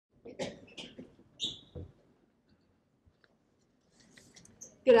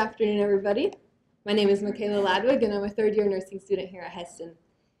Good afternoon, everybody. My name is Makayla Ladwig, and I'm a third-year nursing student here at Heston.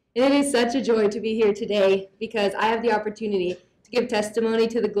 And it is such a joy to be here today because I have the opportunity to give testimony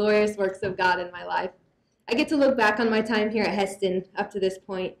to the glorious works of God in my life. I get to look back on my time here at Heston up to this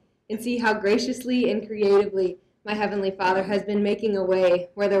point and see how graciously and creatively my Heavenly Father has been making a way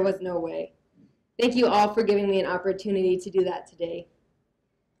where there was no way. Thank you all for giving me an opportunity to do that today.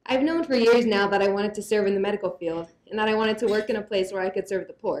 I've known for years now that I wanted to serve in the medical field and that I wanted to work in a place where I could serve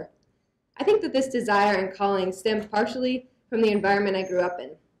the poor. I think that this desire and calling stemmed partially from the environment I grew up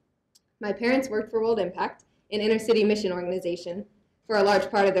in. My parents worked for World Impact, an inner-city mission organization, for a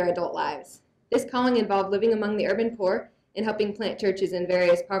large part of their adult lives. This calling involved living among the urban poor and helping plant churches in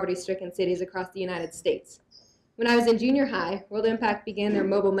various poverty-stricken cities across the United States. When I was in junior high, World Impact began their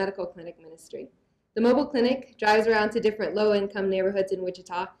mobile medical clinic ministry. The mobile clinic drives around to different low-income neighborhoods in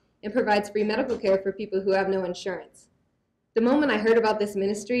Wichita and provides free medical care for people who have no insurance. The moment I heard about this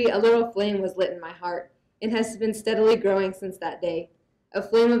ministry, a little flame was lit in my heart and has been steadily growing since that day. A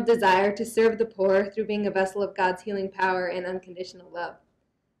flame of desire to serve the poor through being a vessel of God's healing power and unconditional love.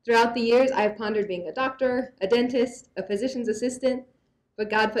 Throughout the years, I have pondered being a doctor, a dentist, a physician's assistant, but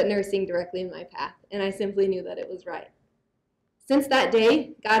God put nursing directly in my path, and I simply knew that it was right. Since that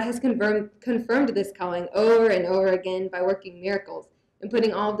day, God has confirmed this calling over and over again by working miracles and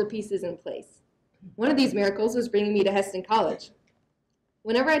putting all of the pieces in place. One of these miracles was bringing me to Heston College.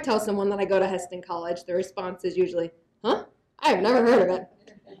 Whenever I tell someone that I go to Heston College, the response is usually, "Huh? I have never heard of it."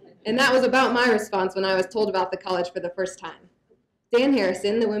 And that was about my response when I was told about the college for the first time. Dan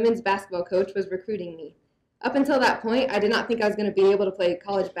Harrison, the women's basketball coach, was recruiting me. Up until that point, I did not think I was going to be able to play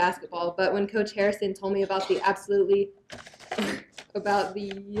college basketball, but when Coach Harrison told me about the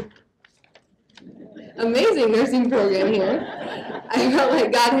amazing nursing program here, I felt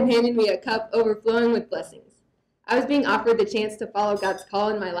like God had handed me a cup overflowing with blessings. I was being offered the chance to follow God's call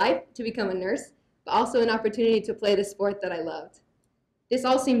in my life to become a nurse, but also an opportunity to play the sport that I loved. This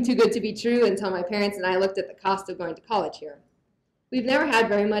all seemed too good to be true until my parents and I looked at the cost of going to college here. We've never had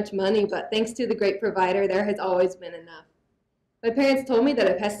very much money, but thanks to the great provider, there has always been enough. My parents told me that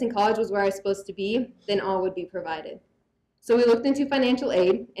if Heston College was where I was supposed to be, then all would be provided. So we looked into financial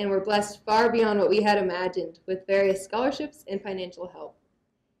aid and were blessed far beyond what we had imagined with various scholarships and financial help.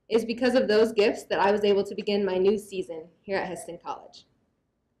 It is because of those gifts that I was able to begin my new season here at Heston College.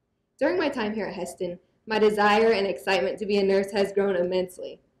 During my time here at Heston, my desire and excitement to be a nurse has grown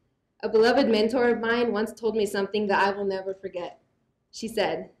immensely. A beloved mentor of mine once told me something that I will never forget. She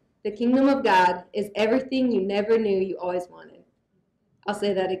said, "The kingdom of God is everything you never knew you always wanted." I'll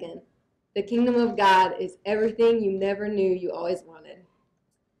say that again. The kingdom of God is everything you never knew you always wanted.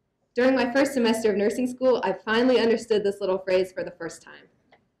 During my first semester of nursing school, I finally understood this little phrase for the first time.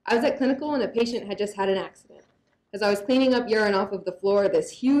 I was at clinical and a patient had just had an accident. As I was cleaning up urine off of the floor,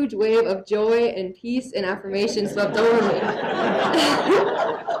 this huge wave of joy and peace and affirmation swept over me.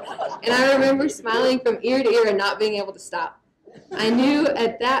 And I remember smiling from ear to ear and not being able to stop. I knew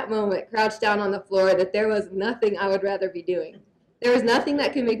at that moment, crouched down on the floor, that there was nothing I would rather be doing. There was nothing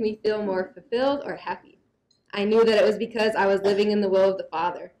that could make me feel more fulfilled or happy. I knew that it was because I was living in the will of the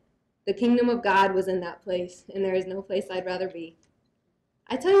Father. The kingdom of God was in that place, and there is no place I'd rather be.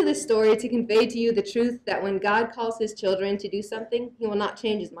 I tell you this story to convey to you the truth that when God calls his children to do something, he will not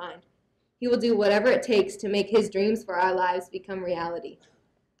change his mind. He will do whatever it takes to make his dreams for our lives become reality.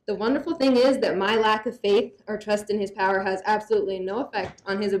 The wonderful thing is that my lack of faith or trust in his power has absolutely no effect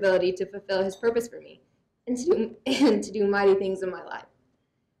on his ability to fulfill his purpose for me and to do mighty things in my life.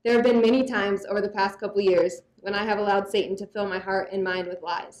 There have been many times over the past couple years when I have allowed Satan to fill my heart and mind with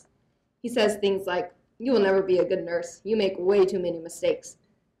lies. He says things like, "You will never be a good nurse. You make way too many mistakes."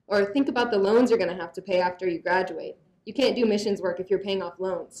 Or, "Think about the loans you're going to have to pay after you graduate. You can't do missions work if you're paying off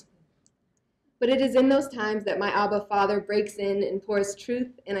loans." But it is in those times that my Abba Father breaks in and pours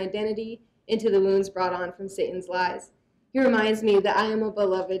truth and identity into the wounds brought on from Satan's lies. He reminds me that I am a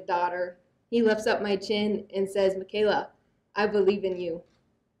beloved daughter. He lifts up my chin and says, "Makayla, I believe in you."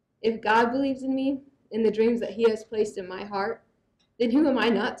 If God believes in me, in the dreams that he has placed in my heart, then who am I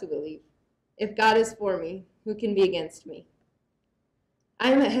not to believe? If God is for me, who can be against me?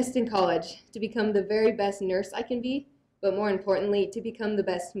 I am at Heston College to become the very best nurse I can be, but more importantly, to become the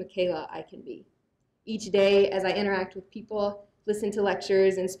best Makayla I can be. Each day, as I interact with people, listen to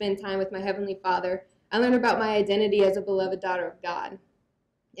lectures, and spend time with my Heavenly Father, I learn about my identity as a beloved daughter of God.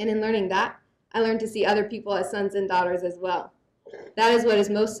 And in learning that, I learn to see other people as sons and daughters as well. That is what is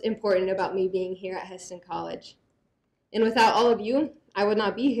most important about me being here at Heston College. And without all of you, I would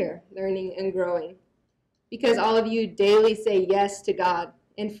not be here learning and growing. Because all of you daily say yes to God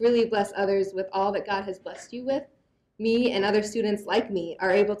and freely bless others with all that God has blessed you with, me and other students like me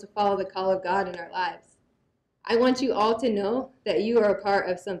are able to follow the call of God in our lives. I want you all to know that you are a part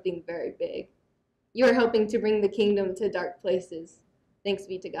of something very big. You are helping to bring the kingdom to dark places. Thanks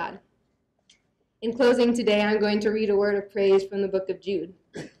be to God. In closing today, I'm going to read a word of praise from the book of Jude.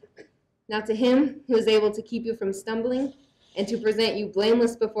 Now to him who is able to keep you from stumbling and to present you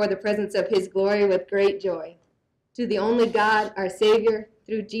blameless before the presence of his glory with great joy. To the only God, our Savior,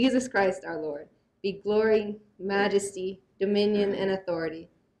 through Jesus Christ our Lord, be glory, majesty, dominion, and authority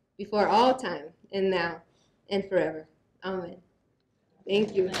before all time and now and forever. Amen.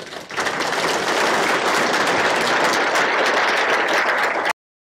 Thank you.